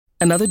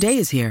Another day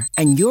is here,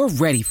 and you're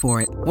ready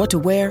for it. What to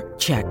wear?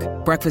 Check.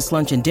 Breakfast,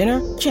 lunch, and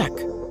dinner? Check.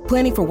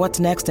 Planning for what's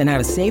next and how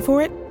to save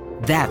for it?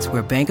 That's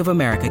where Bank of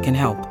America can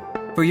help.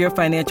 For your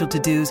financial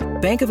to-dos,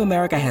 Bank of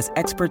America has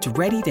experts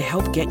ready to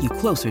help get you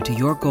closer to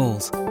your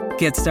goals.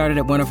 Get started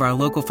at one of our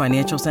local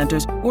financial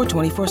centers or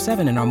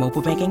 24/7 in our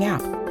mobile banking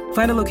app.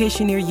 Find a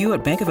location near you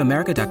at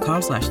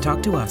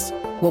bankofamerica.com/talktous.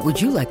 What would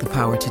you like the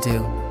power to do?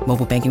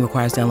 Mobile banking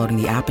requires downloading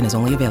the app and is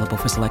only available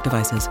for select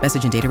devices.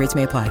 Message and data rates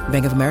may apply.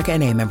 Bank of America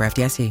N.A., member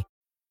FDIC.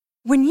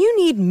 When you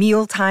need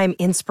mealtime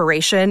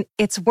inspiration,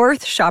 it's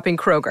worth shopping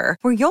Kroger,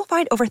 where you'll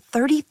find over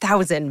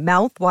 30,000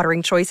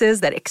 mouth-watering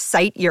choices that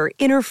excite your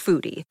inner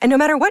foodie. And no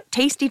matter what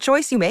tasty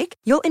choice you make,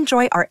 you'll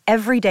enjoy our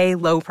everyday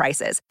low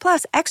prices,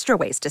 plus extra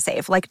ways to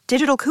save, like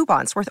digital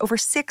coupons worth over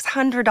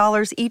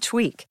 $600 each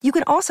week. You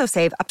can also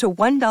save up to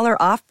 $1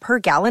 off per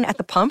gallon at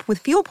the pump with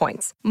fuel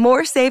points.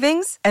 More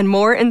savings and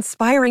more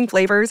inspiring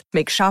flavors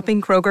make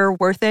shopping Kroger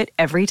worth it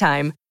every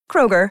time.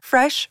 Kroger,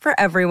 fresh for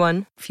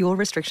everyone. Fuel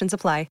restrictions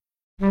apply.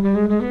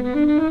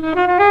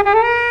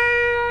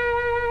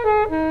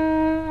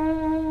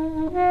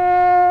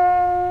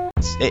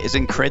 It is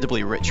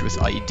incredibly rich with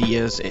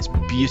ideas, it's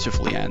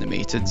beautifully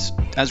animated.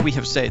 As we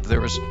have said,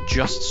 there is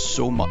just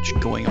so much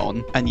going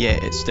on, and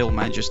yet it still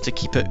manages to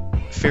keep it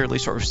fairly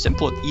sort of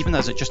simple, even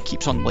as it just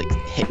keeps on like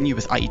hitting you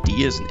with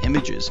ideas and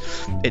images.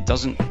 It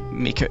doesn't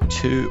make it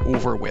too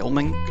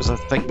overwhelming, because I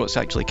think what's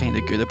actually kind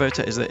of good about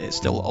it is that it's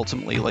still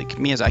ultimately like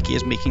Miyazaki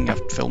is making a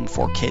film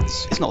for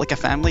kids. It's not like a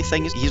family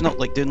thing. He's not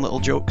like doing little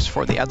jokes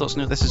for the adults.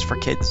 No, this is for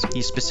kids.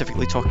 He's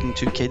specifically talking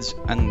to kids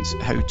and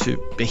how to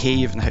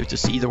behave and how to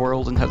see the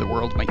world and how the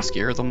world might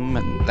scare them,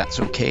 and that's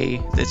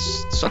okay.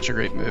 It's such a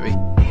great movie.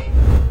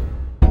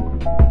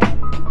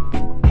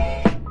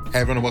 Hey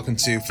everyone, and welcome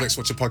to Flix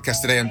Watcher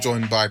Podcast. Today I'm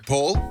joined by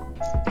Paul.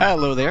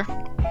 Hello there.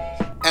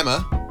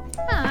 Emma.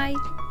 Hi.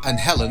 And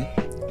Helen.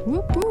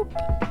 Whoop whoop.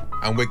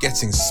 And we're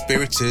getting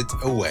spirited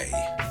away.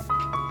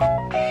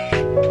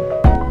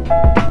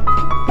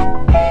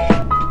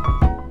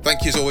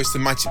 Thank you as always to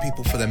Mighty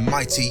People for their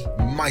mighty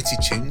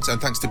tunes,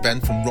 and thanks to Ben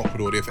from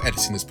Rockwood Audio for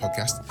editing this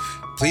podcast.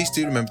 Please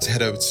do remember to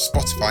head over to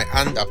Spotify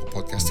and Apple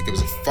Podcasts to give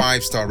us a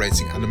 5-star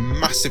rating and a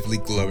massively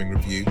glowing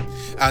review.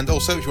 And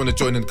also, if you want to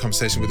join in the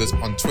conversation with us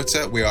on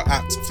Twitter, we are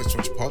at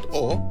FlixWatcherPod,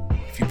 or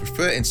if you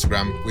prefer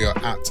Instagram, we are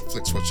at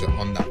FlixWatcher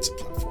on that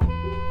platform.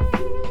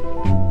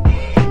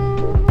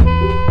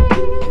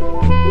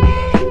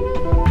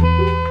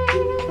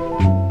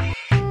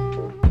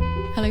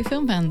 Hello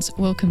film fans,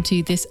 welcome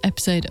to this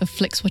episode of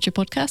Flix Watcher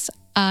Podcast.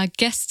 Our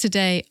guests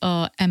today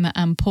are Emma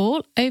and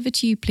Paul. Over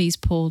to you please,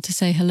 Paul, to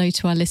say hello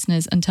to our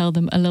listeners and tell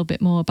them a little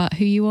bit more about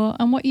who you are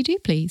and what you do,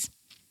 please.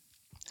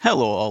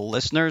 Hello all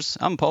listeners,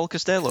 I'm Paul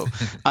Costello.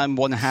 I'm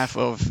one half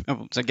of,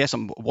 I guess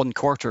I'm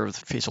 1/4 of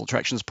the Facial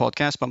Attractions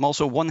podcast, but I'm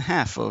also one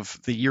half of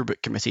the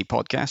Yearbook Committee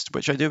podcast,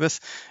 which I do with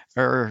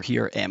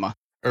Emma.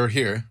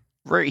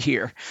 Right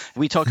here.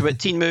 We talk about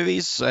teen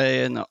movies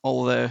and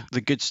all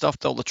the good stuff,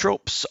 all the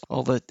tropes,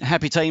 all the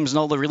happy times and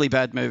all the really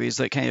bad movies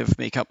that kind of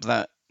make up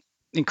that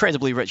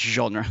incredibly rich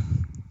genre.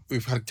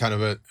 We've had kind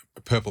of a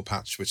purple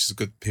patch, which is a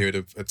good period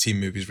of teen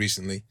movies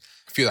recently.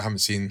 A few that I haven't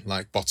seen,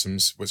 like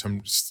Bottoms, which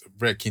I'm just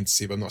very keen to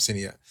see, but I've not seen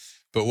it yet.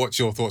 But what's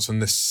your thoughts on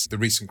this, the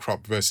recent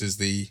crop versus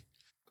the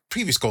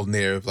previous golden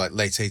era of like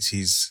late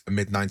 80s and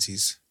mid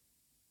 90s?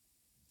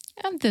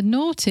 And the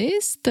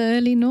noughties, the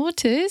early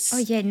noughties. Oh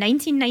yeah,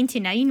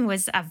 1999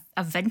 was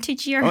a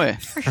vintage year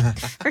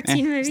for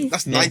teen movies.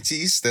 That's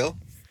 90s still.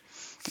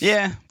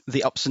 Yeah,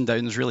 the ups and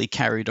downs really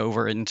carried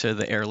over into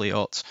the early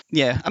aughts.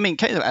 Yeah, I mean,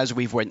 kind of as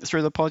we've went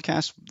through the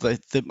podcast,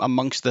 the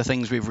amongst the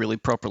things we've really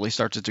properly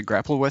started to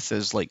grapple with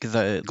is like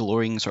the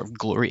glowing sort of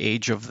glory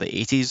age of the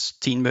 80s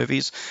teen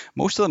movies.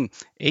 Most of them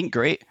ain't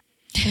great.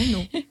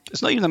 Oh no.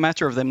 It's not even a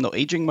matter of them not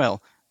aging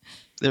well.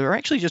 They were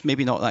actually just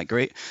maybe not that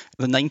great.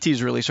 The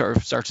 90s really sort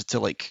of started to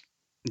like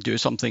do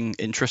something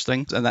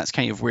interesting, and that's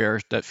kind of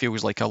where that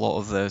feels like a lot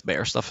of the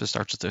better stuff has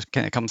started to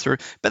kind of come through.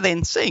 But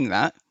then saying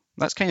that,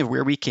 that's kind of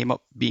where we came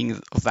up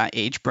being of that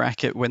age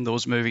bracket when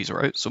those movies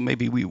were out, so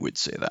maybe we would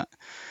say that.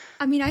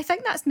 I mean, I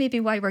think that's maybe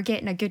why we're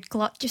getting a good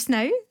glut just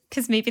now,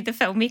 because maybe the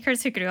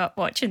filmmakers who grew up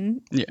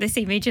watching the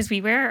same age as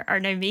we were are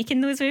now making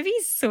those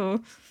movies.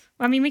 So,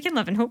 I mean, we can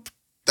live in hope.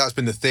 That's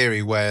been the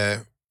theory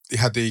where you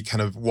had the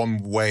kind of one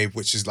wave,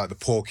 which is like the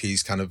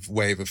Porky's kind of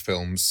wave of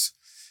films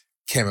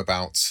came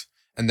about.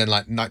 And then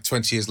like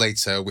 20 years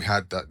later, we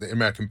had the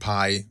American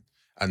Pie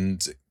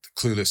and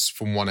Clueless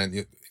from one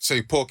end.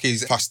 So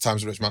Porky's, Fast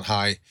Times at Ridgemont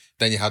High.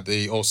 Then you had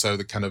the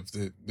kind of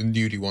the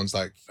nudie ones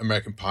like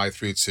American Pie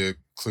through to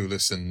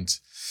Clueless and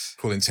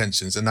Cruel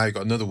Intentions. And now you've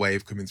got another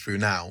wave coming through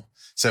now.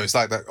 So it's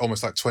like that,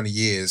 almost like 20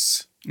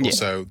 years or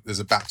so. There's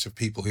a batch of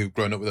people who've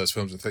grown up with those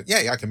films and think,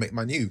 yeah, I can make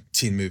my new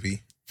teen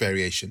movie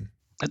variation.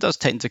 It does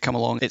tend to come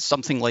along. It's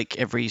something like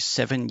every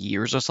 7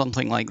 years or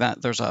something like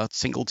that. There's a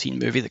single teen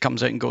movie that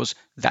comes out and goes,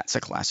 that's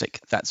a classic,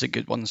 that's a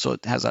good one. So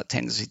it has that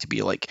tendency to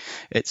be like,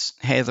 it's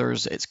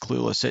Heathers, it's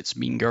Clueless, it's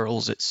Mean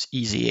Girls, it's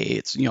Easy A.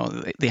 It's,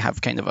 they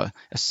have kind of a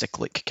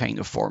cyclic kind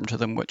of form to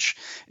them, which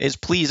is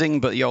pleasing,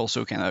 but you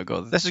also kind of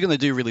go, this is going to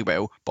do really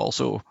well, but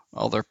also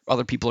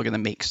other people are going to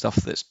make stuff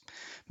that's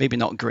maybe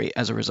not great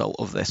as a result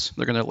of this.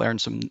 They're going to learn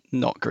some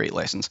not great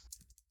lessons.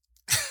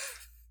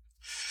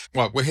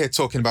 Well, we're here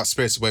talking about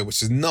Spirited Away,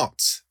 which is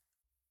not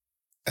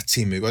a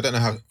teen movie. I don't know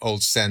how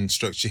old Sen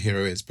Structure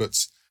Hero is,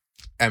 but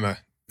Emma,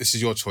 this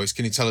is your choice.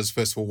 Can you tell us,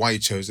 first of all, why you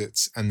chose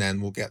it? And then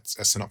we'll get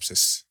a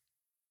synopsis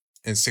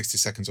in 60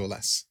 seconds or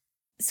less.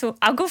 So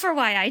I'll go for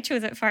why I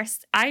chose it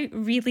first. I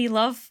really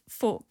love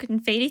folk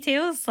and fairy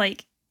tales.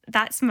 Like,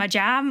 that's my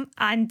jam.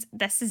 And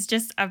this is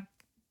just a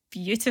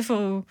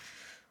beautiful,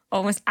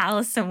 almost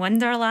Alice in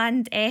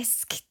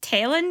Wonderland-esque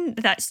telling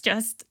that's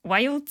just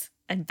wild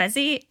and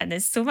busy, and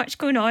there's so much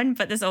going on,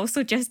 but there's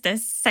also just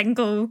this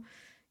single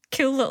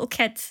cool little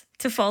kid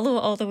to follow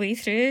all the way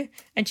through,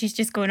 and she's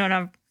just going on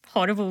a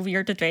horrible,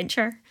 weird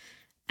adventure.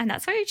 And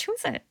that's why I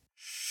chose it.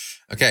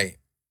 Okay,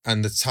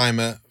 and the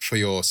timer for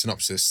your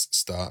synopsis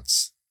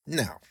starts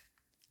now.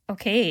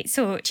 Okay,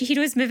 so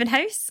Chihiro's moving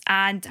house,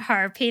 and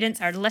her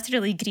parents are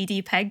literally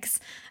greedy pigs,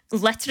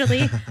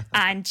 literally,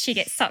 and she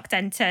gets sucked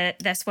into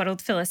this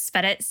world full of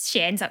spirits.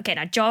 She ends up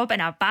getting a job in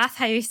a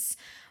bathhouse,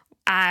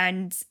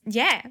 and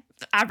yeah,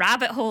 a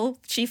rabbit hole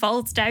she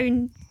falls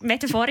down,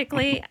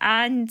 metaphorically,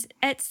 and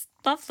it's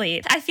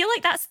lovely. I feel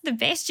like that's the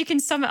best you can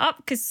sum it up,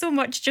 because so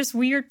much just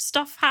weird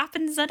stuff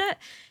happens in it.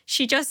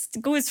 She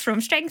just goes from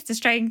strength to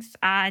strength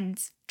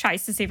and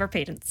tries to save her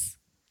parents.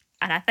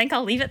 And I think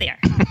I'll leave it there.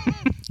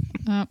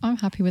 I'm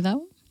happy with that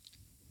one.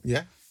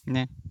 Yeah?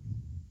 Yeah.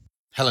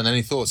 Helen,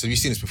 any thoughts? Have you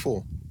seen this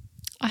before?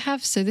 I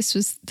have. So this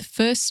was the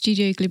first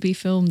Studio Ghibli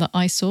film that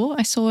I saw.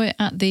 I saw it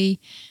at the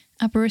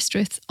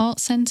Aberystwyth Art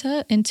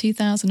Centre in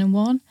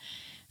 2001.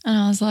 And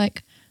I was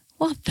like,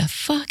 what the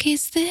fuck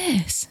is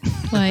this?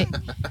 Like,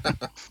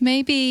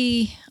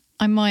 maybe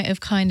I might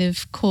have kind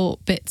of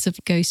caught bits of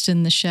Ghost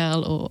in the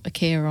Shell or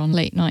Akira on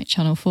late night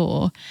Channel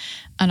 4,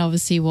 and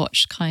obviously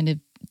watched kind of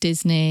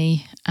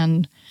Disney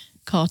and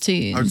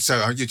cartoons.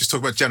 So you just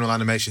talk about general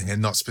animation here,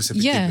 not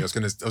specific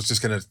Ghibli. I was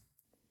just gonna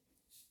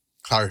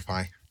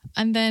clarify.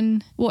 And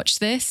then watched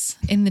this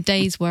in the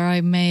days where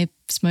I may have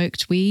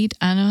smoked weed,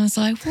 and I was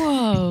like,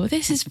 whoa,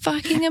 this is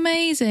fucking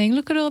amazing.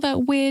 Look at all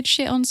that weird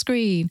shit on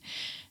screen.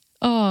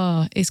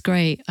 Oh, it's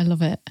great. I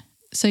love it.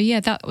 So yeah,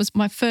 that was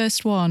my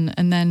first one.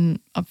 And then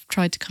I've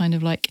tried to kind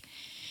of like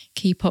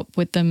keep up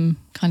with them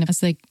kind of as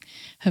they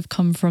have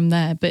come from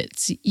there.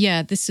 But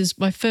yeah, this is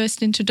my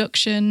first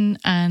introduction,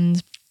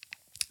 and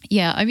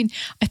yeah, I mean,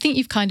 I think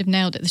you've kind of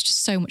nailed it. There's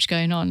just so much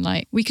going on.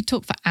 Like, we could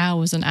talk for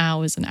hours and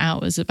hours and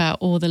hours about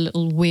all the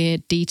little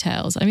weird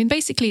details. I mean,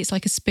 basically, it's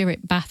like a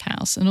spirit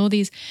bathhouse, and all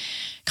these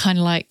kind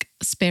of like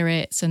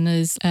spirits. And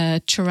there's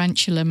a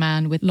tarantula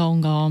man with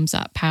long arms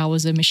that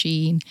powers a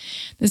machine.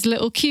 There's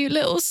little cute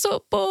little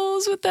soot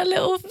balls with their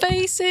little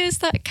faces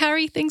that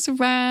carry things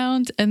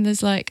around. And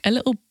there's like a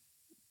little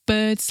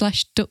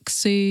bird/duck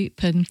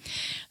soup and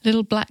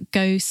little black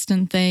ghost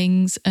and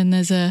things, and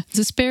there's a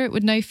spirit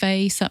with no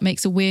face that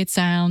makes a weird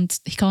sound.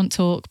 He can't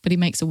talk, but he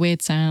makes a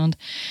weird sound.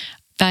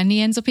 Then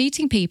he ends up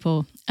eating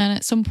people, and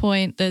at some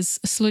point there's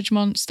a sludge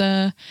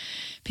monster,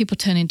 people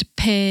turn into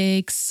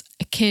pigs,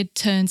 a kid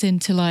turns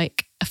into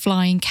like a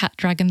flying cat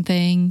dragon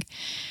thing,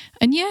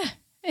 and yeah,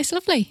 it's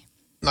lovely.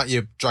 Like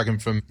your dragon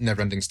from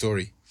Neverending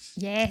Story.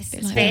 Yes,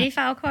 it's very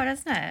Falcor,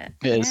 isn't it?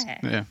 It is,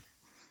 yeah.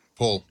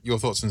 Paul, your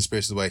thoughts on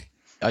Spirited Away?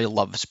 I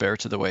love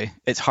Spirited Away.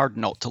 It's hard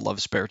not to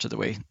love Spirited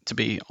Away, to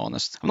be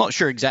honest. I'm not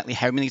sure exactly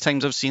how many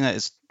times I've seen it.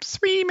 It's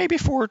 3, maybe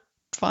 4,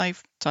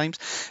 5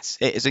 times.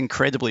 It is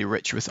incredibly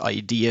rich with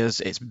ideas.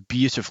 It's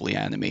beautifully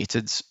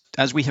animated.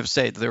 As we have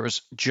said, there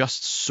is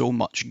just so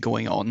much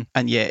going on,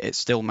 and yet it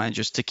still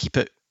manages to keep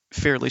it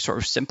fairly sort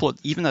of simple.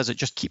 Even as it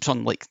just keeps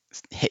on like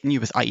hitting you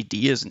with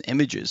ideas and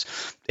images,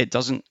 it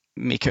doesn't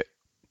make it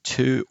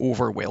too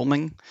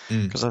overwhelming,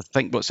 because I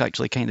think what's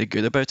actually kind of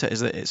good about it is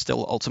that it's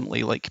still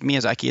ultimately like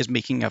Miyazaki is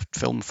making a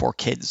film for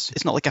kids.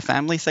 It's not like a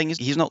family thing.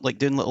 He's not like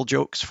doing little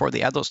jokes for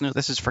the adults. No,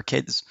 this is for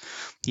kids.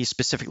 He's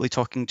specifically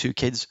talking to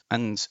kids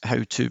and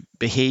how to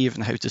behave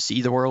and how to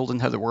see the world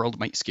and how the world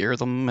might scare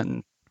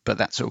them, but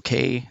that's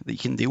okay, that you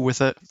can deal with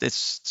it.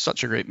 It's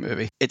such a great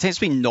movie. It tends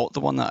to be not the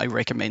one that I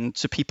recommend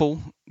to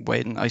people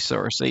when I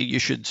sort of say you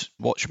should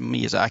watch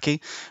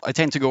Miyazaki. I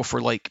tend to go for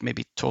like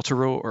maybe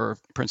Totoro or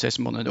Princess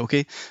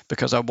Mononoke,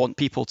 because I want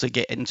people to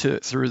get into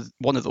it through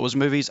one of those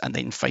movies and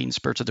then find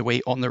Spirited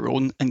Away on their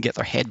own and get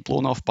their head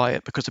blown off by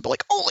it, because they'll be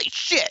like, holy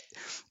shit,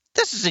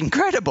 this is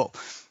incredible.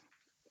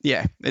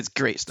 Yeah, it's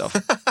great stuff.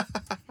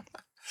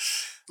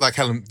 Like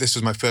Helen, this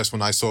was my first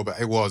one I saw, but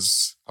I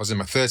was in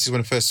my 30s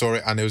when I first saw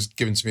it, and it was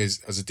given to me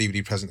as a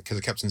DVD present, because I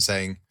kept on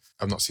saying,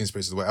 I've not seen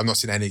Spirited Away. I've not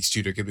seen any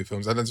Studio Ghibli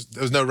films. And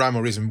there was no rhyme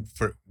or reason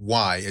for it,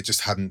 why. It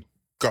just hadn't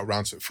got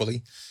around to it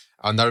fully.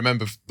 And I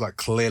remember like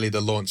clearly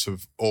the launch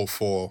of all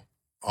 4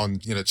 on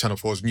Channel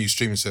 4's new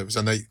streaming service,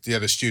 and they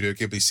had a Studio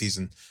Ghibli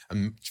season,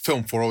 and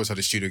Film 4 always had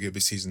a Studio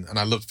Ghibli season, and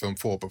I loved Film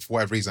 4, but for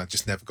whatever reason I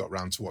just never got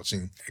around to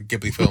watching a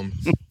Ghibli film.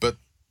 But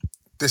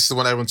this is the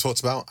one everyone talked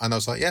about, and I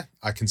was like, yeah,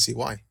 I can see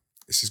why.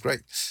 This is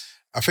great.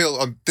 I feel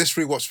on this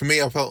rewatch for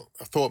me, I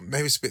thought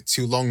maybe it's a bit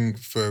too long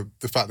for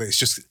the fact that it's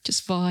just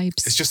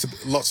vibes. It's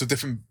just lots of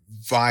different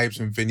vibes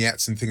and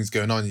vignettes and things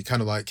going on. You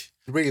kind of like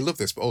really love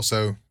this, but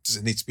also does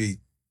it need to be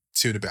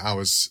 2 and a bit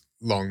hours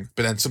long?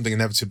 But then something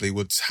inevitably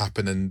would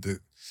happen, and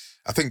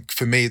I think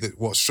for me that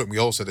what struck me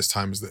also this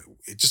time is that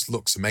it just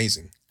looks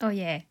amazing. Oh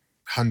yeah,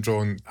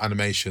 hand-drawn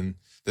animation.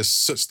 There's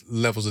such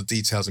levels of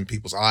details in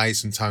people's eyes.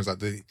 Sometimes like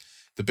the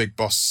big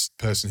boss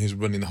person who's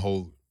running the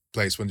whole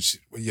place, when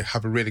you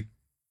have a really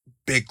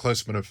big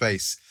close-up on her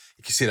face,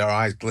 you can see her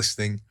eyes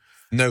glistening.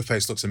 No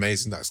Face looks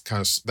amazing. That's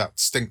kind of that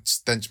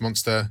stench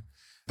monster.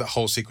 That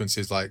whole sequence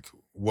is like,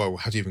 whoa,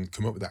 how do you even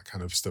come up with that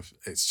kind of stuff?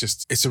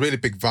 It's a really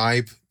big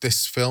vibe,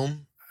 this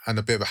film, and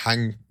a bit of a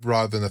hang,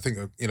 rather than I think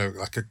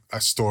like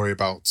a story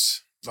about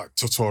like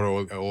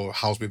Totoro or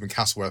Howl's Moving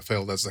Castle, where I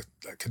feel there's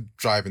like a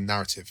driving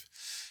narrative.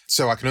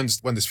 So I can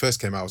understand when this first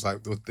came out, I was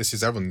like, well, this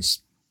is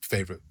everyone's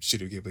favourite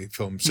Studio Ghibli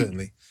film,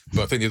 certainly.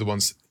 But I think the other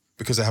ones,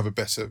 because they have a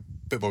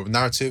bit more of a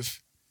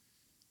narrative,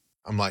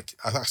 I'm like,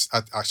 I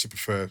actually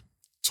prefer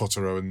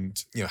Totoro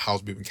and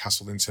Howl's Moving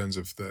Castle in terms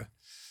of the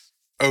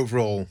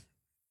overall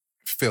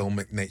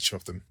filmic nature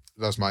of them.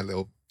 That was my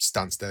little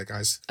stance there,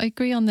 guys. I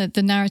agree on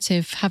the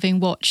narrative, having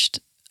watched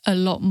a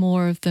lot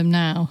more of them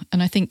now,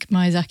 and I think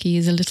Miyazaki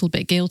is a little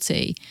bit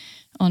guilty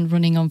on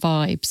running on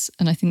vibes,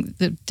 and I think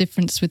the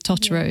difference with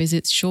Totoro is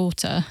it's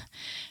shorter,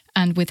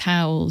 and with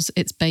Howl's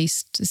it's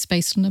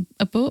based on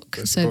a book,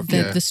 so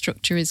the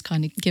structure is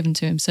kind of given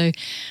to him. So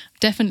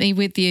definitely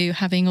with you,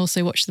 having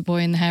also watched The Boy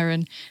and the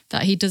Heron,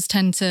 that he does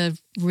tend to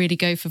really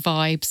go for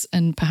vibes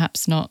and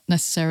perhaps not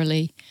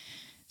necessarily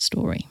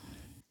story.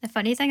 The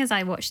funny thing is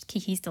I watched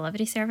Kiki's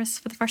Delivery Service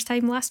for the first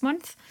time last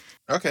month.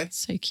 Okay.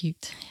 So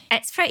cute.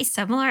 It's pretty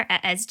similar.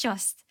 It is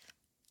just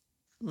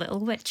Little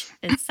Witch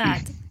is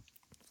sad.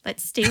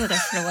 Let's stay with her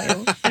for a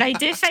while. And I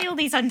do file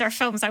these under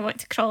films I want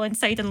to crawl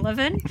inside and live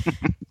in.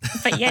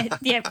 But yeah,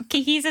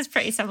 Kiki's is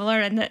pretty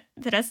similar in that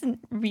there isn't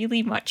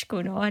really much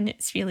going on.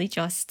 It's really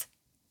just,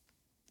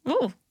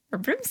 oh, a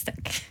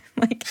broomstick.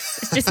 Like,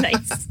 it's just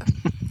nice.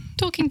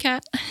 Talking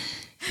cat.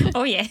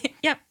 Oh yeah,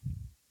 yep.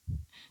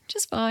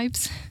 Just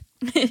vibes.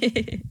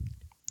 You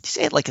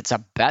say it like it's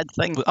a bad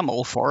thing, but I'm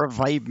all for a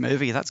vibe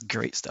movie. That's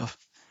great stuff.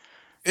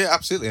 Yeah,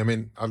 absolutely. I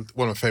mean, one of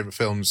my favourite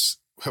films,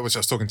 which I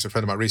was talking to a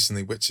friend about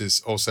recently, which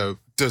is also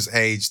does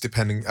age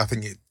depending. I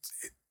think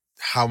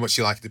how much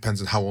you like it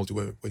depends on how old you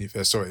were when you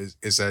first saw it.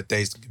 Is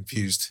Dazed and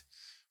Confused,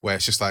 where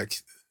it's just like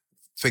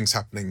things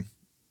happening.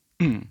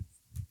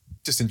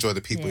 Just enjoy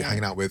the people you're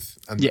hanging out with,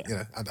 and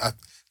and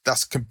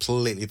that's a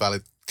completely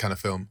valid kind of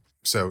film.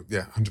 So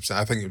yeah, 100%.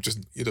 I think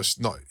you're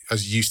just not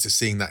as used to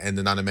seeing that in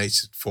an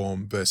animated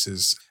form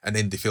versus an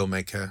indie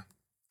filmmaker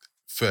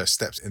first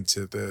steps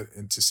into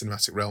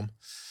cinematic realm.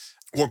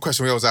 One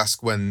question we always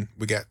ask when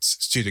we get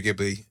Studio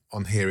Ghibli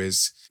on here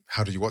is,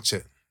 how did you watch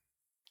it?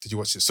 Did you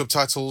watch it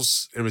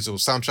subtitles, original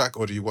soundtrack,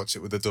 or do you watch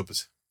it with the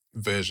dubbed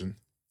version?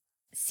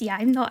 See,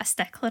 I'm not a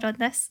stickler on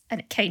this,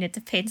 and it kind of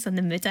depends on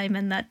the mood I'm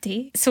in that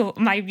day. So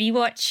my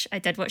rewatch, I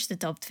did watch the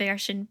dubbed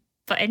version,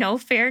 but in all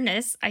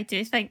fairness, I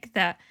do think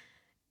that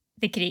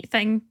the great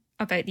thing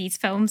about these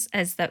films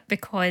is that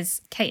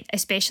because,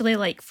 especially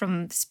like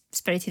from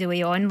Spirited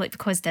Away on, like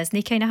because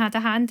Disney kind of had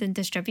a hand in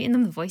distributing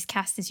them, the voice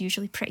cast is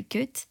usually pretty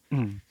good.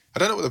 I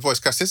don't know what the voice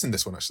cast is in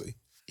this one, actually.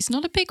 It's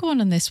not a big one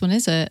on this one,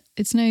 is it?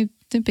 It's no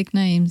big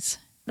names.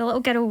 The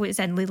little girl was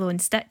in Lilo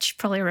and Stitch,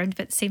 probably around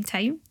about the same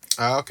time.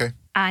 Ah, okay.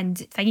 And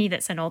Thingy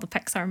that's in all the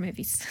Pixar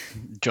movies.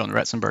 John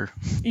Ratzenberger.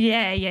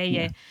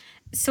 Yeah.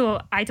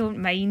 So I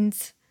don't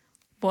mind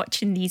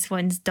watching these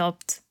ones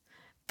dubbed.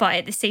 But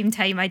at the same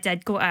time, I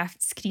did go to a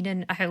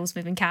screening of Howl's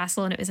Moving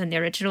Castle, and it was in the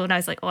original, and I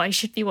was like, oh, I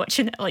should be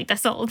watching it like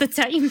this all the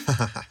time.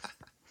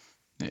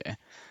 Yeah.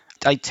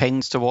 I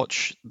tend to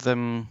watch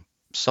them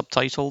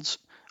subtitled.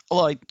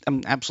 Although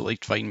I'm absolutely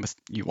fine with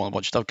you want to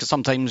watch stuff, because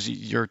sometimes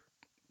you're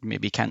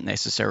maybe can't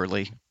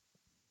necessarily,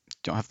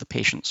 don't have the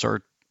patience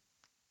or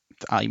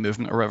the eye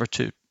movement or whatever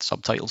to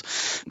subtitles.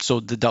 So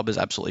the dub is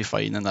absolutely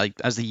fine. And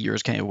as the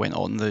years kind of went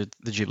on, the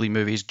Ghibli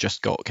movies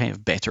just got kind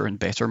of better and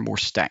better, more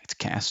stacked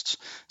casts.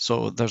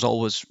 So there's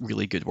always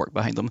really good work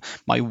behind them.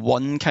 My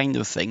one kind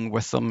of thing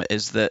with them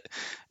is that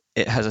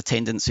it has a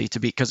tendency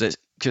to be, because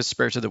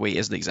Spirited Away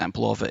is the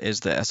example of it, is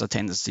that it has a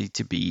tendency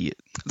to be,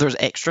 there's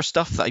extra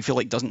stuff that I feel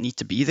like doesn't need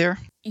to be there.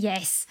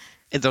 Yes.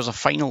 There's a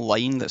final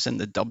line that's in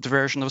the dubbed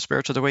version of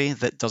Spirited Away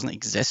that doesn't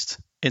exist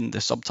in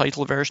the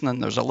subtitle version,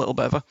 and there's a little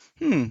bit of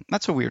a,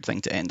 that's a weird thing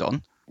to end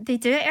on. They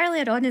do it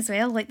earlier on as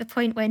well, like the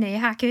point when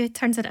Haku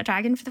turns into a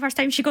dragon for the first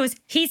time. She goes,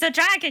 he's a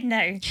dragon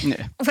now,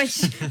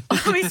 which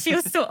always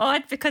feels so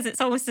odd, because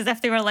it's almost as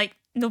if they were like,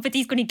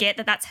 nobody's going to get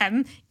that that's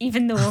him,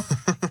 even though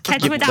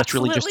kids would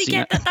absolutely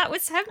get that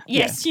was him.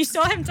 Yes, you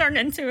saw him turn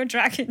into a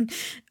dragon.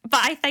 But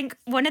I think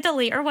one of the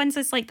later ones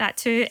is like that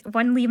too.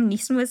 One Liam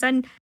Neeson was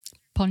in.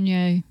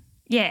 Ponyo.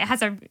 it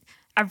has a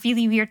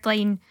really weird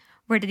line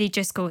where do they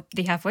just go,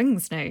 they have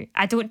wings now.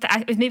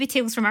 It was maybe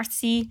Tales from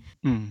Earthsea,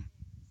 and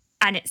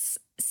it's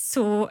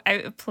so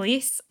out of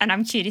place, and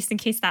I'm curious in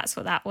case that's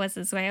what that was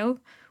as well,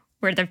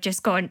 where they've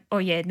just gone, oh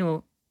yeah,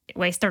 no,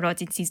 Western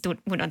audiences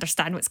won't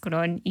understand what's going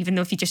on, even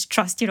though if you just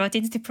trust your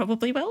audience, they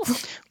probably will.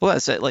 Well,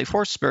 that's it. Like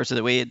for Spirited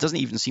Away, it doesn't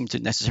even seem to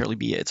necessarily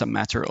be. It's a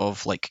matter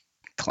of like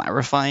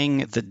clarifying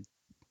the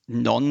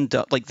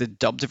the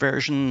dubbed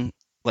version.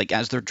 Like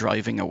as they're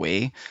driving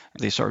away,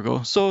 they sort of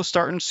go, "So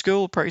starting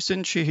school pretty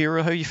soon,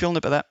 Chihiro. How you feeling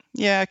about that?"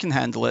 "Yeah, I can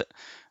handle it."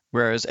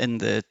 Whereas in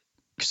the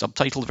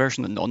subtitled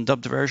version, the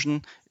non-dubbed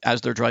version,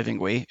 as they're driving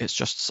away, it's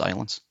just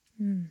silence.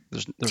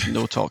 There's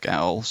no talk at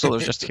all. So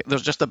there's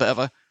just a bit of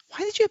a, why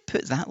did you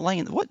put that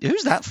line?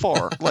 Who's that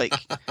for? Like,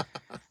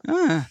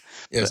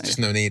 there's just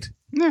no need.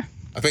 Yeah.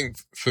 I think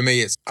for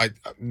me, it's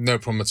no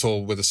problem at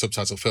all with a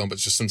subtitle film, but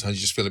just sometimes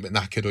you just feel a bit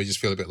knackered, or you just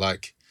feel a bit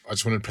like, I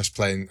just want to press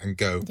play and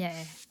go.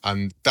 Yeah.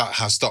 And that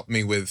has stopped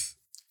me with,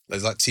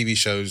 there's like TV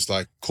shows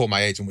like Call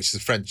My Agent, which is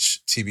a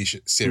French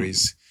TV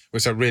series,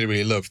 which I really,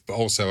 really love. But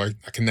also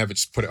I can never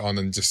just put it on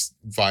and just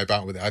vibe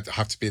out with it. I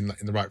have to be in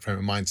the right frame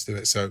of mind to do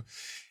it. So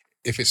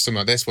if it's something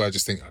like this where I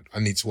just think I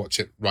need to watch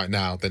it right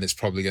now, then it's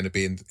probably going to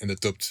be in the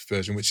dubbed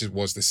version, which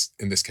was this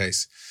in this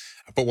case.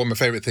 But one of my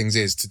favourite things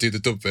is to do the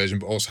dubbed version,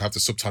 but also have the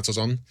subtitles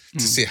on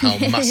to see how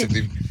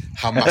massively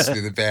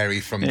they vary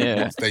from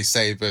what they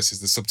say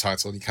versus the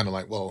subtitle. You kind of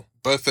like, well,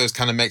 both those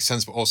kind of make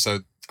sense, but also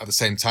at the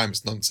same time,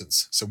 it's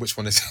nonsense. So which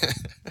one is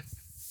it?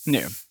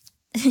 No.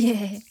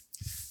 Yeah.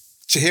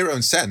 Chihiro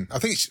and Sen, I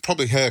think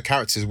probably her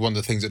character is one of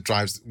the things that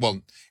drives,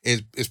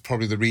 is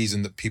probably the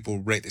reason that people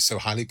rate it so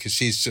highly, because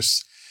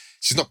she's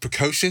not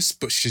precocious,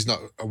 but she's not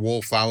a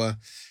wallflower.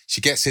 She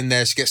gets in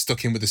there, she gets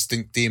stuck in with the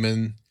stink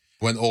demon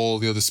when all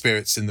the other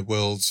spirits in the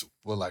world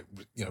were like,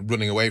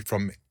 running away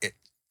from it.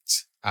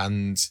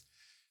 And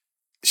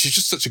she's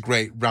just such a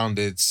great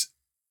rounded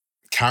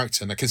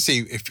character. And I can see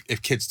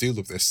if kids do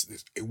love this,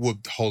 it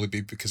would wholly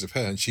be because of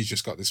her. And she's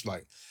just got this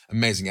like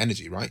amazing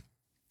energy, right?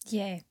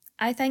 Yeah.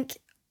 I think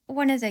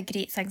one of the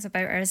great things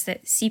about her is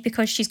that, see,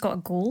 because she's got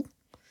a goal,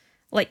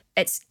 like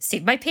it's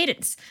save my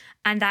parents,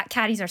 and that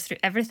carries her through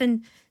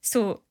everything.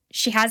 So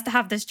she has to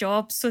have this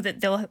job so that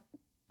they'll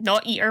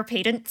not eat her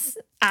parents,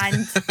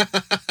 and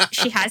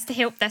she has to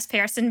help this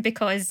person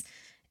because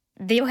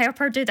they'll help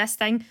her do this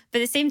thing. But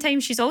at the same time,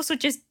 she's also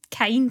just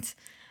kind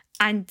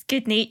and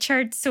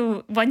good-natured.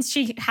 So once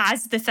she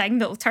has the thing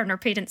that will turn her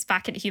parents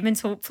back into humans,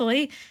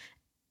 hopefully,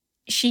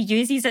 she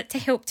uses it to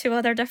help two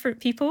other different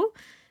people.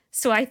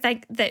 So I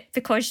think that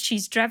because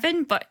she's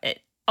driven, but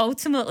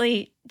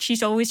ultimately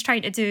she's always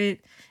trying to do,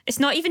 it's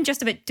not even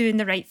just about doing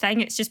the right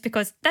thing. It's just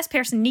because this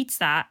person needs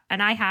that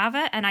and I have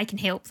it and I can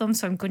help them,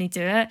 so I'm going to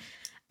do it.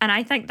 And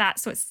I think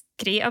that's what's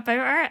great about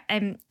her.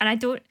 And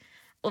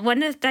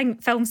one of the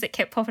films that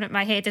kept popping up in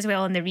my head as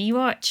well in the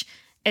rewatch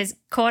is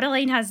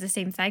Coraline has the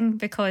same thing,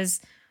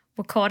 because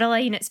with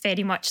Coraline, it's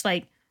very much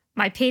like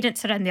my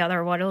parents are in the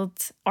other world,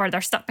 or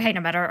they're stuck behind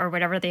a mirror or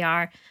wherever they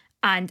are.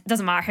 And it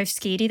doesn't matter how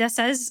scary this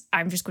is,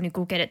 I'm just going to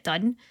go get it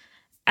done.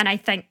 And I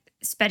think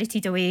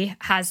Spirited Away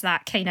has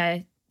that kind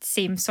of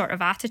same sort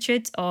of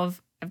attitude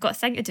of, I've got a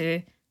thing to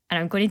do and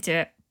I'm going to do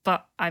it,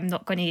 but I'm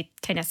not going to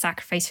kind of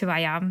sacrifice who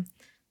I am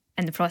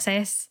in the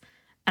process.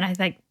 And I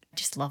think I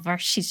just love her.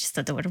 She's just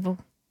adorable.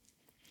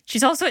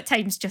 She's also at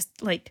times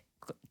just like,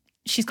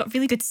 she's got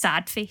really good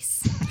sad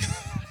face.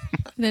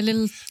 Their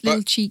little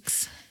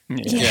cheeks.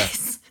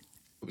 Yes.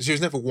 She was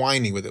never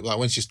whiny with it. Like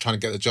when she's trying to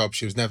get the job,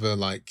 she was never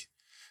like,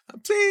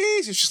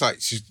 please. It's just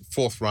like, she's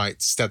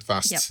forthright,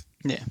 steadfast. Yep.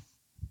 Yeah.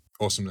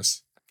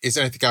 Awesomeness. Is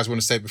there anything guys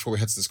want to say before we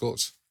head to the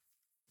scores?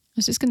 I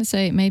was just going to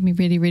say it made me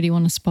really, really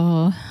want to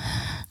spar.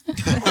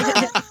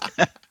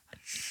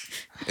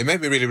 It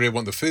made me really, really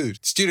want the food.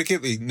 Studio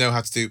Ghibli know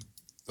how to do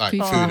like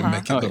food and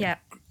make it look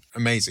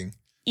amazing.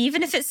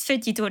 Even if it's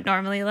food you don't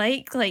normally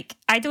like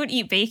I don't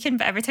eat bacon,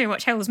 but every time I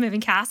watch Howl's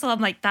Moving Castle,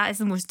 I'm like, that is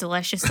the most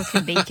delicious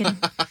looking bacon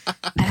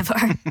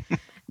ever.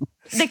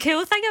 The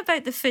cool thing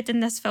about the food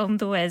in this film,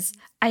 though, is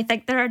I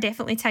think there are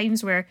definitely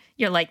times where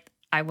you're like,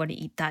 I want to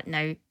eat that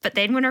now. But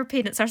then when our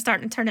parents are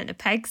starting to turn into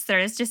pigs, there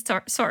is just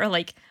sort of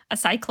like a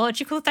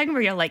psychological thing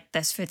where you're like,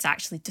 this food's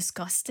actually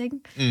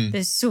disgusting.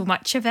 There's so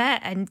much of it.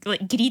 And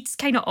like greed's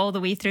kind of all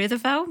the way through the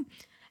film.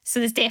 So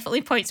there's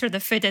definitely points where the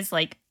food is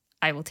like,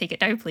 I will take it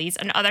now, please.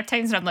 And other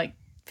times where I'm like,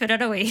 put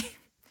it away.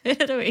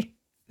 Put it away.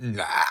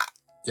 Nah.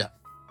 Yeah.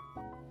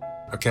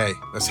 Okay,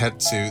 let's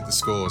head to the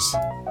scores.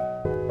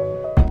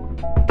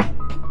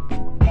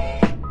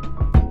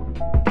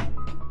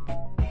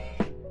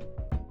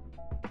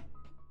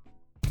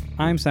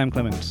 I'm Sam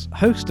Clements,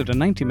 host of the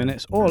 90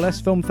 Minutes or Less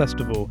Film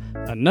Festival,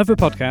 another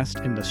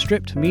podcast in the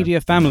Stripped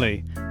Media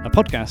family, a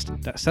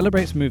podcast that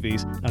celebrates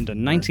movies under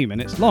 90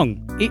 minutes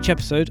long. Each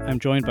episode, I'm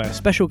joined by a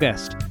special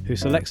guest who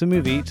selects a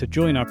movie to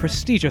join our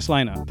prestigious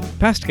lineup.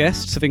 Past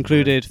guests have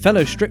included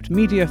fellow Stripped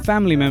Media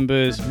family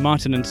members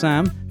Martin and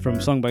Sam from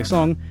Song by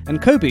Song,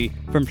 and Kobe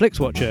from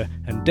FlixWatcher,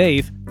 and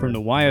Dave from The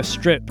Wire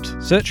Stripped.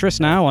 Search for us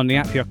now on the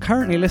app you're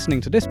currently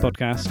listening to this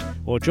podcast,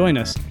 or join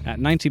us at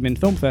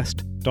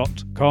 90minfilmfest.com.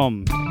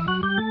 flixwatcher.com.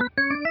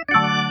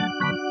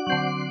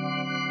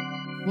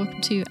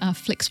 Welcome to our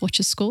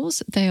FlixWatcher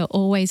scores. They are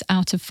always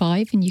out of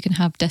 5, and you can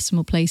have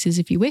decimal places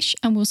if you wish.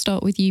 And we'll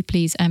start with you,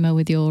 please, Emma,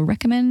 with your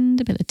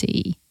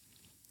recommendability.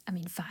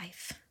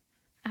 5.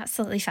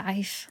 Absolutely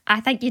 5. I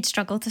think you'd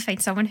struggle to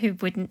find someone who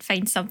wouldn't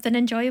find something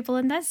enjoyable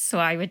in this. So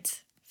I would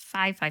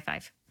 5.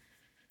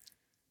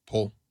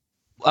 Paul?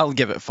 I'll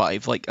give it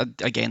 5.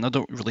 Again, I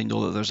don't really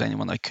know that there's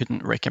anyone I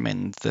couldn't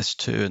recommend this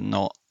to and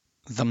not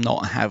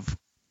have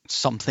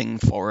something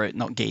for it,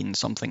 not gain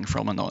something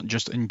from it, not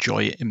just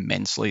enjoy it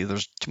immensely.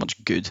 There's too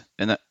much good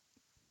in it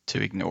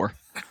to ignore.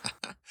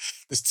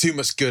 There's too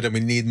much good and we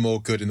need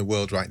more good in the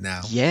world right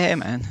now. Yeah,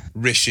 man.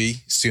 Rishi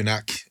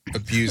Sunak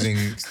abusing...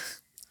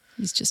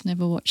 He's just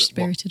never watched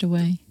Spirited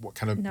Away. What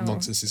kind of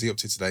nonsense is he up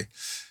to today?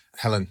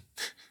 Helen?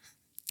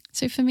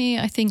 So for me,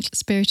 I think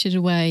Spirited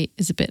Away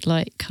is a bit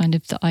like kind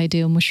of the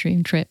ideal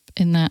mushroom trip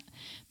in that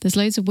there's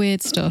loads of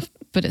weird stuff,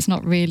 but it's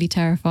not really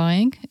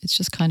terrifying. It's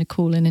just kind of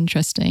cool and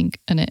interesting,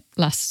 and it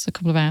lasts a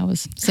couple of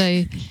hours.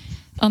 So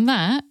on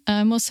that,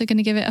 I'm also going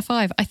to give it a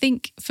 5. I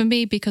think for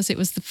me, because it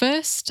was the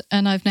first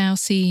and I've now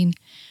seen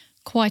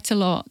quite a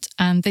lot,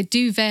 and they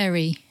do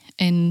vary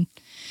in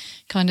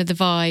kind of the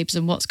vibes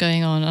and what's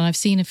going on. And I've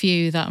seen a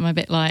few that I'm a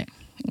bit like,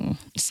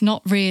 it's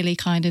not really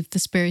kind of the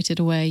Spirited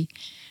Away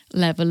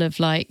level of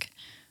like,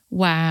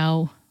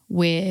 wow,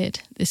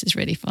 weird, this is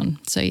really fun.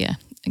 So yeah,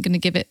 I'm going to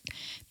give it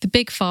the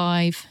big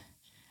 5.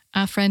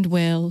 Our friend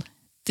Will,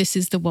 this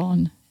is the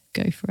one.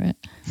 Go for it.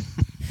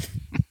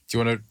 Do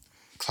you want to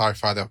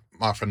clarify that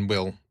our friend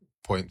Will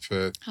point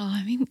for...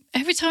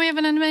 every time we have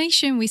an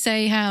animation, we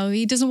say how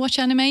he doesn't watch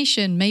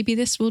animation. Maybe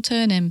this will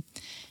turn him.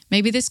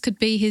 Maybe this could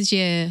be his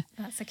year.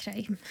 That's a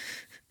crime.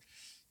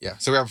 Yeah,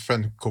 so we have a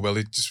friend called Will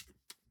who just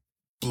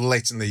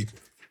blatantly,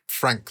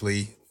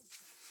 frankly,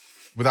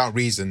 without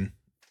reason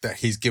that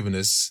he's given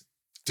us,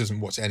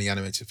 doesn't watch any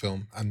animated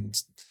film.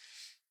 And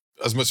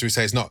as much as we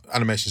say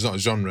animation is not a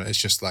genre, it's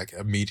just like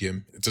a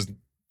medium. It doesn't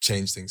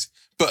change things.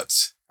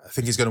 But I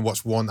think he's going to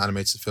watch one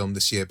animated film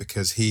this year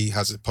because he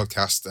has a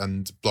podcast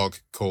and blog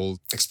called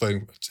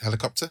Exploding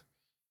Helicopter.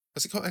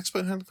 What's it called?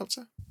 Exploding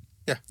Helicopter?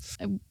 Yeah.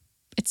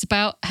 It's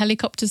about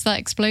helicopters that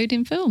explode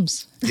in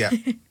films. Yeah.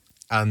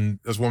 And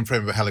there's one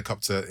frame of a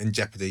helicopter in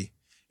jeopardy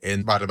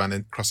in Spider-Man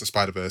Across the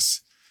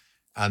Spider-Verse.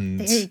 And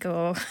there you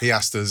go. He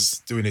asked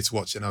us, do we need to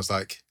watch it? And I was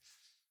like,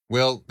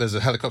 well, there's a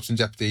helicopter in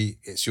jeopardy.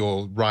 It's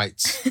your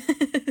right.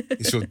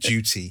 It's your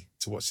duty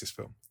to watch this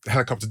film. The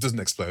helicopter doesn't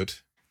explode.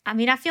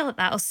 I feel like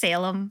that'll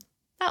sell him.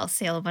 That'll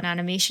sell him on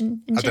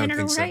animation in general, don't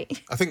think so.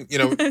 right? I think,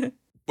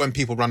 when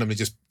people randomly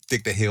just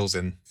dig their heels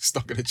in, it's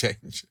not going to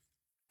change.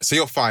 So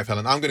you're 5,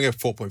 Helen. I'm going to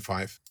go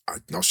 4.5.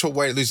 I'm not sure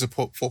where it loses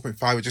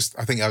 4.5.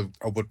 I think I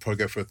would probably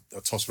go for a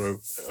tosser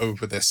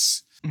over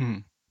this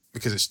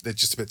because they're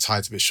just a bit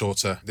tight, a bit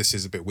shorter. This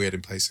is a bit weird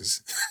in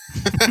places.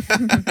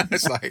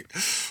 It's like,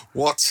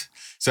 what?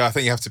 So I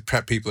think you have to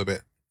prep people a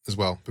bit as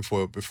well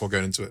before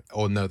going into it,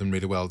 or know them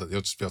really well, that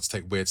they'll just be able to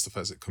take weird stuff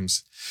as it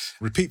comes.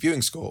 Repeat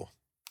viewing score,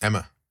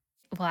 Emma.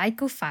 Well, I'd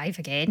go 5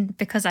 again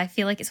because I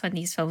feel like it's one of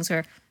these films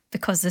where,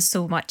 because there's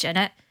so much in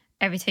it,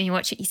 every time you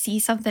watch it, you see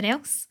something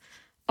else.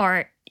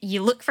 Or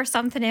you look for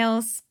something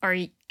else, or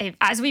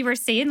as we were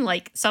saying,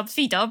 like subs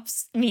v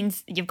dubs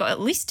means you've got at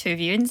least 2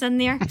 viewings in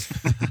there.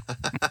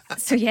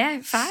 So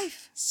yeah,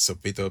 5.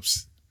 Sub v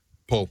dubs.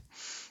 Paul?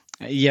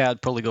 Yeah,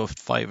 I'd probably go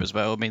 5 as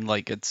well.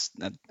 It's,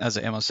 as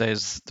Emma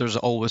says, there's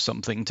always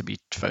something to be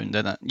found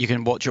in it. You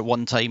can watch it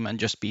one time and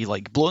just be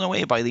like blown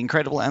away by the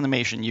incredible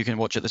animation. You can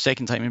watch it the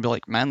second time and be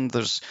like, man,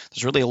 there's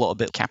really a lot of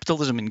bit of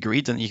capitalism and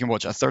greed. And you can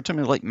watch it a third time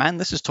and be like, man,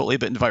 this is totally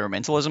about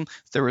environmentalism.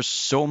 There is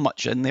so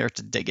much in there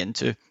to dig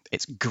into.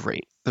 It's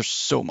great. There's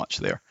so much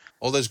there.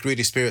 All those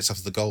greedy spirits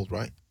after the gold,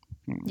 right?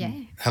 Yeah.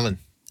 Helen?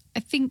 I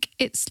think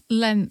its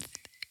length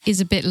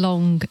is a bit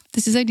long.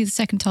 This is only the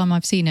second time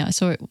I've seen it. I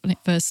saw it when it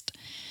first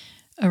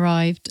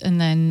arrived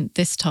and then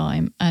this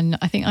time, and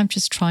I think I'm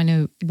just trying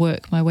to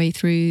work my way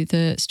through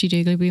the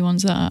Studio Ghibli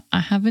ones that I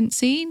haven't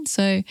seen,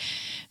 so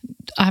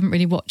I haven't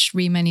really watched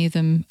many of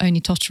them,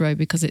 only Totoro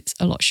because it's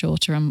a lot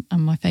shorter and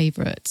my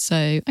favourite. So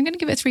I'm going to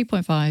give it a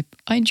 3.5.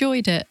 I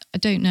enjoyed it. I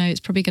don't know,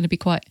 it's probably going to be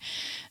quite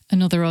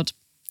another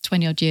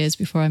 20 odd years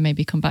before I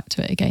maybe come back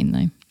to it again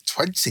though.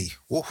 20?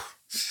 Whoa.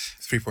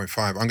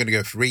 3.5. I'm going to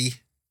go 3.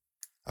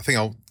 I think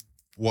I'll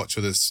watch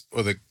other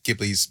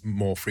Ghiblis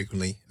more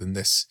frequently than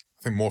this.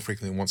 I think more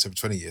frequently than once every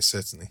 20 years,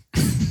 certainly.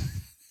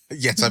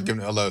 Yet I've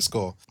given it a lower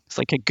score. It's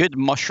like a good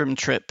mushroom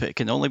trip. It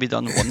can only be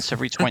done once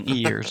every 20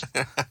 years.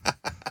 It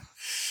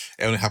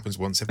only happens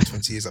once every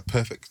 20 years. A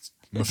perfect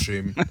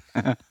mushroom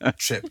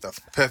trip. That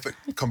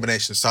perfect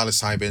combination of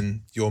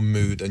psilocybin, your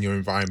mood and your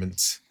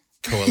environment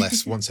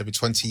coalesce once every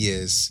 20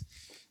 years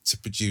to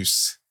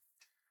produce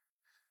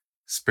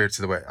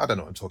Spirited Away. I don't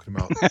know what I'm talking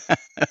about.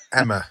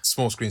 Emma,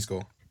 small screen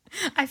score.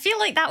 I feel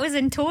like that was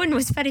in tone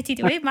with Spirited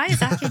Away. My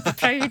Zach would be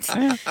proud.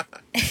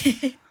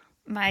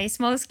 My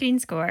small screen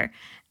score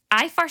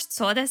I first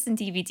saw this in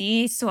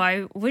DVD, so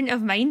I wouldn't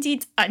have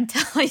minded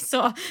until I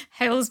saw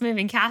Howl's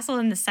Moving Castle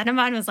in the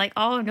cinema and was like,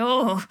 oh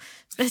no,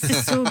 this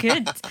is so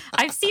good.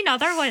 I've seen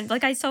other ones,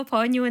 like I saw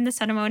Ponyo in the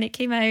cinema when it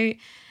came out.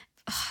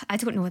 I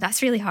don't know,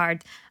 that's really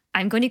hard.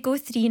 I'm going to go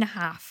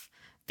 3.5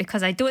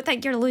 because I don't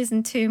think you're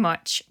losing too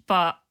much,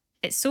 but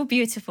it's so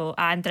beautiful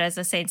and there is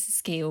a sense of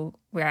scale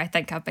where I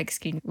think a big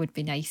screen would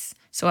be nice.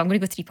 So I'm going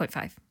to go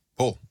 3.5.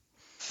 Paul?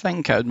 I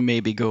think I'd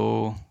maybe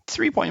go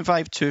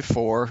 3.5 to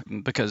 4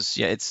 because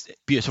it's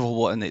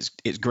beautiful and it's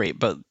great,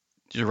 but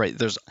you're right,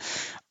 there's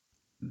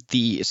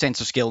the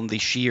sense of scale and the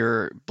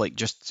sheer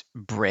just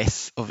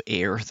breath of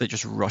air that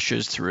just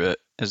rushes through it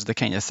is the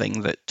kind of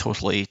thing that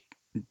totally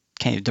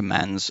kind of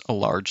demands a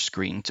large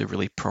screen to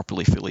really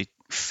properly fully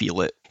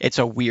feel it. It's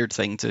a weird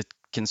thing to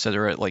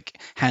consider it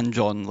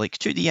hand-drawn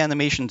 2D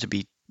animation to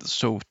be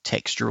so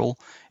textural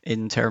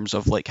in terms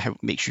of how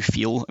it makes you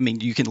feel. I mean,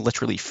 you can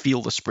literally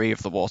feel the spray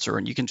of the water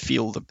and you can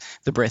feel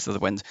the breath of the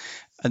wind,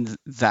 and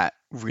that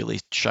really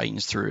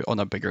shines through on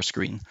a bigger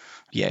screen.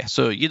 Yeah,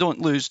 so you don't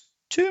lose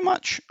too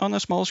much on a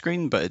small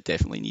screen, but it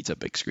definitely needs a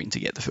big screen to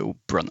get the full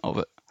brunt of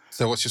it.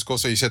 So what's your score?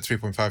 So you said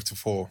 3.5 to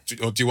 4.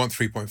 Or do you want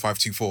 3.5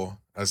 to 4?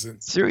 As in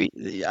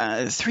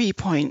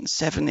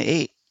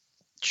 3.78.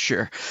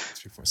 Sure.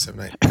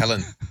 3.78.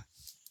 Helen?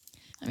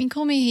 I mean,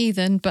 call me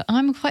heathen, but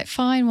I'm quite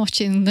fine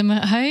watching them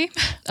at home.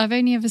 I've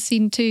only ever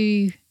seen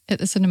 2 at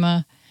the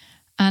cinema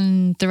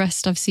and the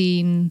rest I've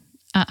seen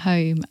at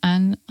home,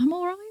 and I'm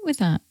all right with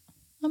that.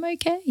 I'm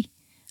okay.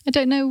 I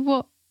don't know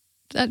what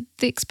the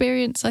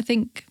experience, I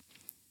think,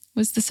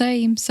 was the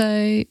same. So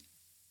I'm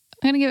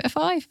going to give it a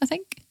 5, I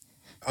think.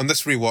 On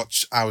this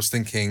rewatch, I was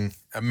thinking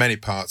at many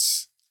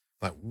parts,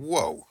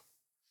 whoa,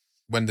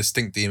 when the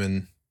stink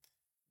demon,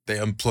 they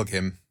unplug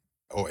him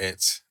or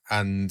it,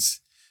 and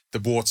the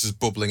water's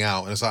bubbling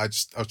out. And I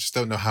just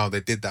don't know how they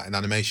did that in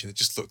animation. It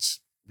just looked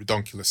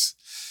redonkulous.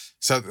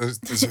 So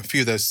there's a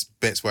few of those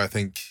bits where I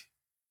think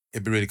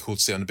it'd be really cool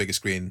to see it on a bigger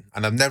screen.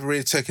 And I've never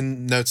really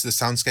taken note of the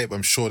soundscape, but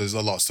I'm sure there's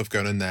a lot of stuff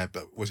going in there,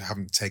 but which I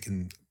haven't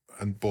taken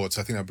on board.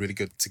 So I think that'd be really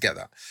good to get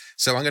that.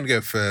 So I'm going to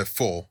go for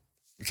 4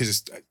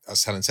 because,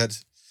 as Helen said,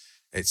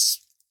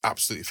 it's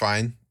absolutely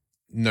fine.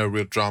 No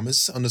real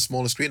dramas on the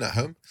smaller screen at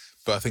home.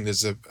 But I think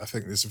there's a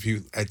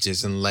few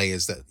edges and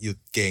layers that you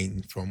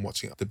gain from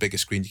watching the bigger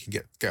screen you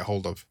can get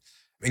hold of.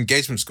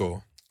 Engagement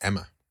score,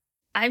 Emma.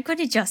 I'm going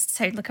to just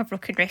sound like a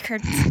broken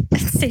record and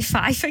say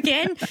 5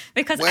 again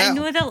because I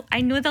know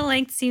the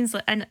length seems,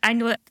 and I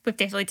know we've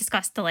definitely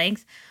discussed the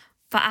length,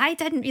 but I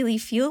didn't really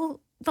feel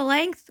the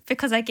length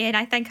because, again,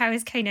 I think I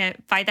was kind of,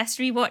 by this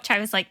rewatch, I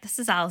was like, this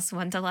is Alice in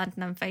Wonderland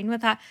and I'm fine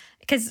with that,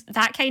 because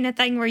that kind of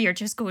thing where you're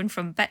just going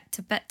from bit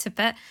to bit to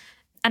bit.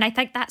 And I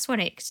think that's not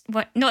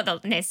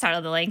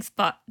necessarily the length,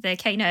 but the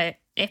kind of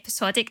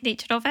episodic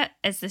nature of it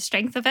is the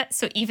strength of it.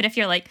 So even if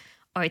you're like,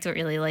 oh, I don't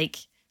really like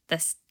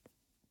this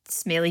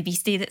smelly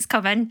beastie that's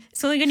come in,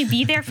 it's only going to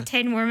be there for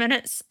 10 more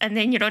minutes and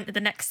then you're on to the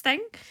next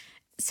thing.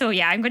 So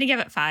yeah, I'm going to give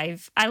it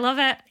 5. I love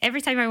it. Every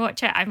time I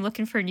watch it, I'm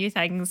looking for new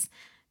things.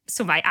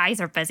 So my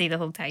eyes are busy the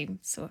whole time.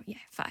 So yeah,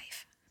 5.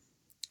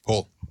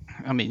 Paul?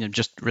 I mean, I'm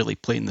just really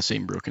playing the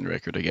same broken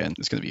record again.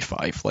 It's going to be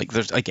 5.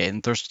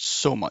 There's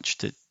so much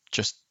to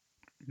just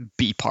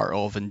be part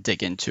of and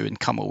dig into and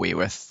come away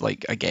with.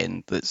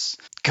 It's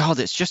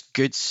just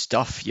good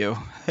stuff, yo.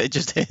 It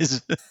just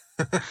is.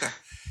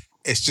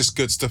 It's just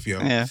good stuff, yo.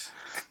 Yeah.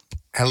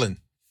 Helen?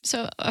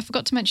 So I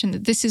forgot to mention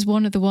that this is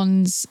one of the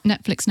ones,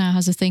 Netflix now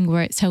has a thing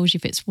where it tells you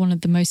if it's one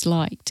of the most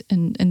liked,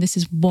 and this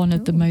is one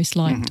of the most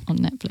liked on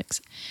Netflix.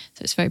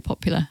 So it's very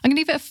popular. I'm going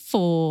to give it a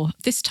 4.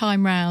 This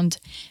time round,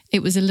 I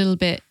was a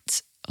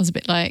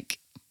bit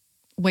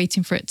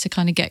waiting for it to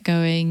kind of get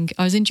going.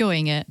 I was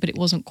enjoying it, but it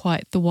wasn't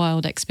quite the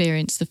wild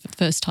experience the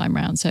first time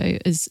round. So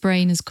as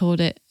Brain has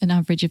called it, an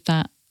average of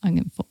that, I'm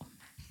going 4.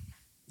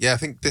 Yeah, I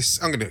think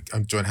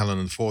I'm joining Helen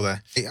on the 4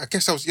 there. I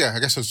guess I was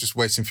just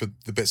waiting for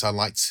the bits I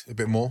liked a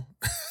bit more.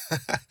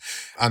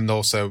 And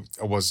also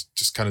I was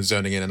just kind of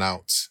zoning in and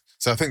out.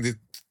 So I think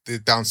the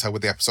downside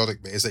with the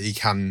episodic bit is that you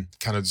can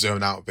kind of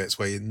zone out bits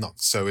where you're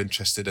not so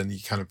interested and you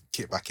kind of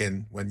kick back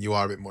in when you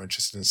are a bit more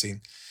interested in the scene,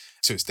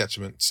 to its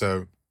detriment.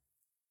 So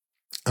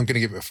I'm going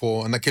to give it a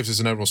 4, and that gives us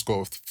an overall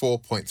score of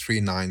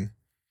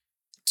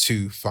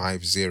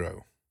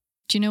 4.39250.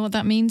 Do you know what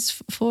that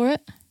means for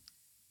it?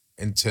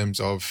 In terms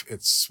of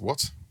its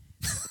what?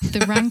 The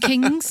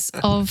rankings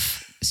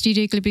of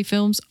Studio Ghibli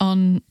films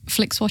on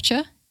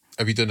FlixWatcher.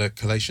 Have you done a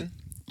collation?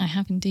 I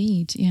have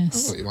indeed, yes. I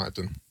thought you might have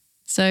done.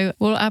 So,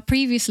 our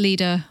previous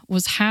leader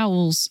was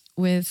Howl's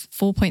with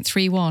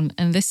 4.31,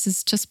 and this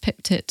has just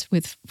pipped it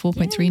with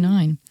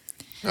 4.39.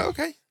 Oh,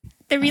 okay.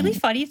 The really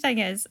funny thing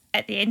is,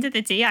 at the end of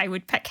the day, I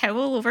would pick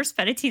Howl over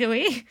Spirited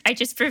Away. I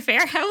just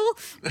prefer Howl.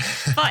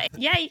 But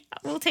yeah,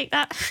 we'll take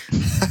that.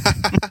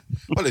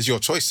 Well, it's your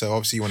choice, so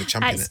obviously you want to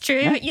champion That's it. true.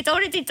 Yeah. You'd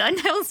already done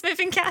Howl's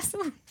Moving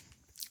Castle.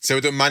 So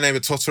we've done My Neighbor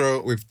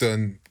Totoro, we've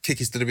done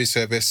Kiki's Delivery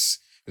Service,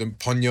 we've done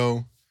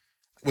Ponyo.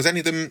 Was any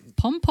of them...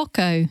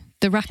 Pompoko,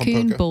 the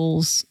raccoon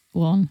balls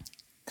one,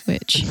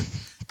 which...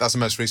 That's the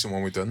most recent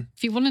one we've done.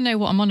 If you want to know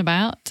what I'm on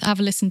about,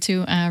 have a listen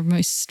to our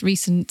most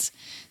recent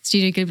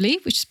Studio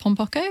Ghibli, which is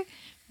Pompoko,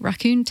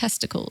 Raccoon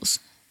Testicles.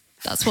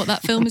 That's what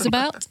that film is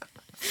about.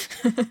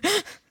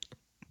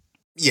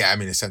 Yeah, I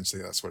mean,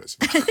 essentially, that's what it's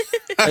about.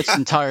 It's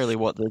entirely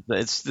what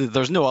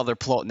there's no other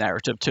plot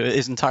narrative to it.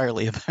 It's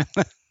entirely about.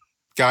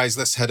 Guys,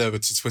 let's head over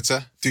to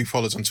Twitter. Do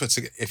follow us on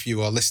Twitter if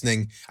you are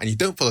listening and you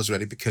don't follow us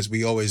already, because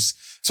we always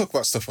talk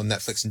about stuff on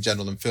Netflix in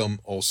general and film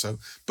also.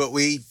 But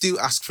we do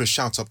ask for a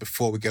shout out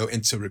before we go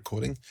into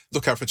recording.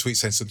 Look out for a tweet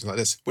saying something like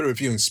this. We're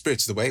reviewing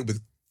Spirited Away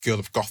with Girl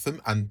of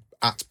Gotham and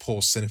at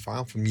Paul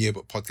Cinephile from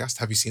Yearbook Podcast.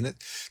 Have you seen it?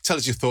 Tell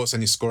us your thoughts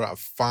and your score out of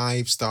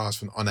 5 stars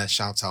for an on-air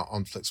shout out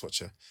on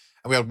FlixWatcher.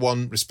 And we had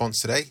one response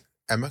today.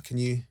 Emma, can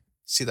you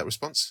see that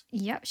response?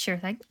 Yep, sure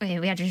thing.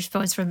 We had a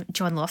response from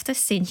John Loftus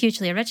saying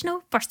hugely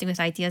original, bursting with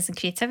ideas and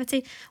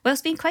creativity,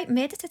 whilst being quite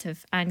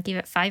meditative, and gave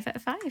it 5 out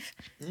of 5.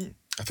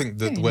 I think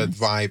the word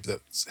vibe that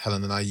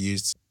Helen and I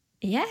used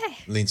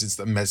leans into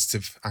the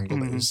meditative angle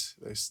that it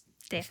was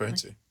referring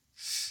to.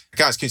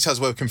 Guys, can you tell us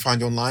where we can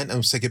find you online, and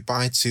we'll say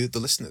goodbye to the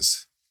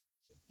listeners?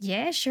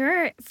 Yeah,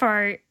 sure.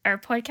 For our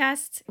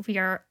podcast, we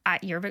are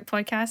at Yearbook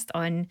Podcast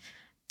on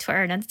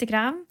Twitter and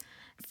Instagram.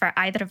 For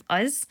either of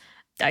us,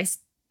 I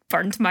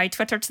burned my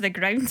Twitter to the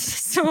ground,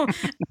 so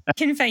you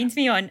can find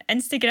me on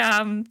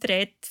Instagram,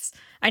 Threads.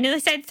 I nearly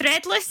said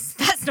Threadless.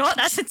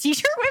 That's a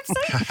t-shirt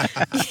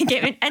website. You can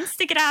get me on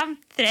Instagram,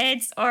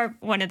 Threads, or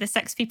one of the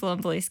 6 people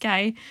on Blue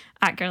Sky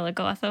at Girl of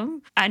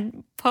Gotham.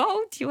 And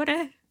Paul, do you want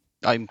to?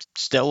 I'm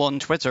still on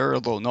Twitter,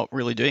 although not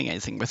really doing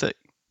anything with it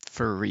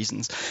for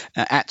reasons.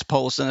 At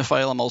Paul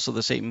Cinephile, I'm also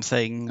the same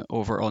thing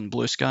over on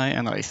Blue Sky,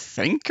 and I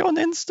think on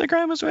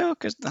Instagram as well,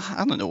 because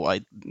I don't know,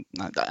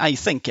 I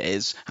think it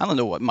is. I don't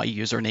know what my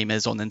username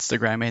is on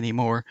Instagram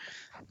anymore.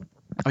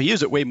 I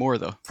use it way more,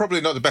 though. Probably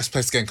not the best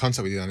place to get in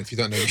contact with you, then, if you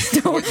don't know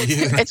what you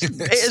use.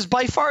 It is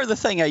by far the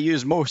thing I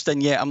use most,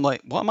 and yet I'm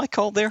like, what am I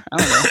called there? I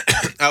don't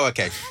know. Oh,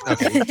 okay.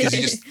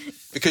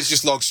 Because you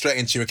just log straight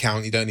into your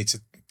account. You don't need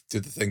to do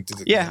the thing.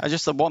 I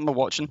just what am I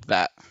watching?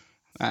 That.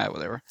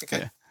 Whatever. Okay.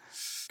 Yeah.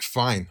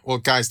 Fine. Well,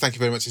 guys, thank you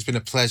very much. It's been a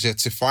pleasure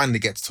to finally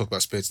get to talk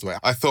about Spirited Away.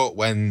 I thought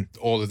when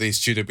all of these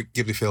Studio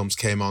Ghibli films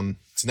came on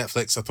to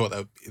Netflix, I thought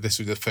that this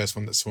was the first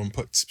one that someone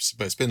put,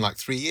 but it's been like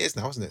 3 years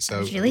now, hasn't it? So I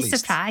was really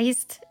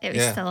surprised it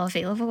was still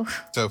available.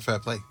 So fair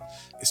play.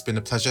 It's been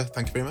a pleasure.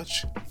 Thank you very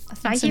much.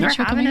 Thank you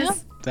for having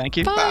us. Thank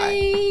you.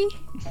 Bye.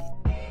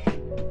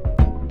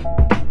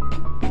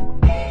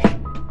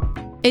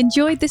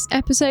 Enjoyed this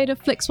episode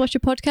of FlixWatcher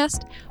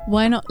Podcast?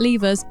 Why not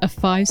leave us a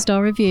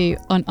 5-star review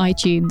on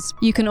iTunes?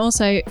 You can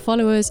also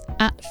follow us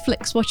at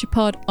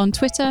FlixWatcherPod on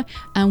Twitter,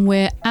 and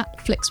we're at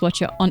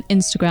FlixWatcher on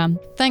Instagram.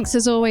 Thanks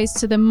as always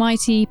to the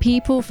mighty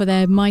people for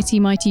their mighty,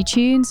 mighty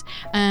tunes,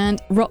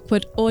 and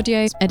Rockwood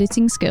Audio's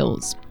editing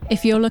skills.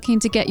 If you're looking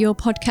to get your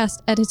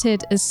podcast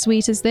edited as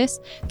sweet as this,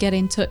 get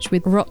in touch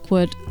with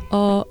Rockwood,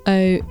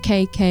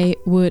 ROKK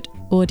Wood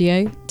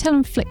Audio. Tell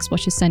them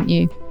FlixWatcher sent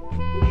you.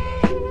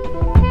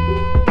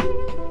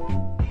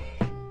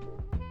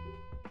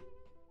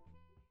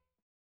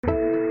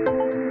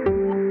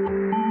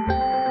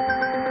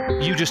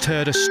 You just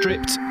heard a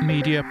Stripped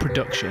Media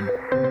production.